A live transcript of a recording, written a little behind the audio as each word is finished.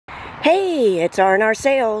Hey, it's R&R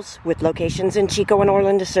Sales with locations in Chico and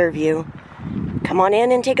Orland to serve you. Come on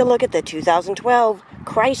in and take a look at the 2012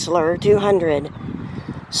 Chrysler 200.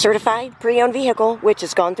 Certified pre-owned vehicle, which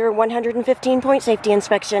has gone through a 115-point safety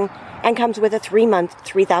inspection and comes with a 3-month,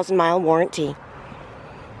 3,000-mile warranty.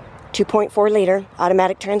 2.4-liter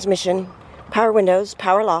automatic transmission, power windows,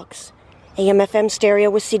 power locks, AmFm Stereo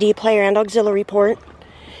with CD player and auxiliary port,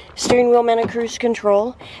 steering wheel mounted cruise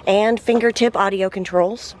control, and fingertip audio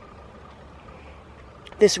controls.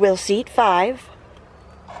 This will seat 5.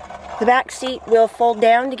 The back seat will fold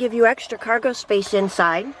down to give you extra cargo space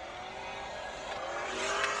inside.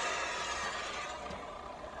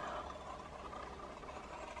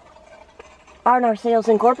 R&R Sales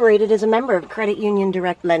Incorporated is a member of Credit Union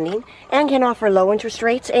Direct Lending and can offer low interest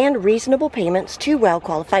rates and reasonable payments to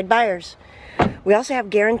well-qualified buyers. We also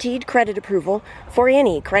have guaranteed credit approval for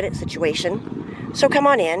any credit situation. So come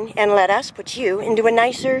on in and let us put you into a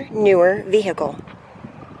nicer, newer vehicle.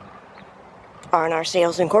 R&R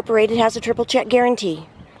Sales Incorporated has a triple check guarantee.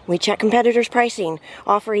 We check competitors' pricing,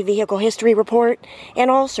 offer a vehicle history report, and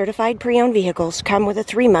all certified pre-owned vehicles come with a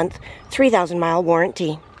 3-month, 3,000-mile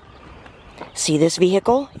warranty. See this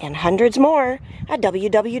vehicle and hundreds more at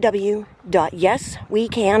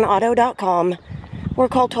www.yeswecanauto.com or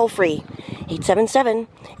call toll-free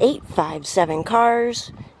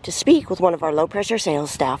 877-857-CARS to speak with one of our low-pressure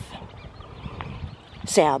sales staff.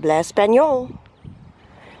 Se habla español.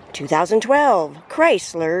 2012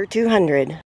 Chrysler 200.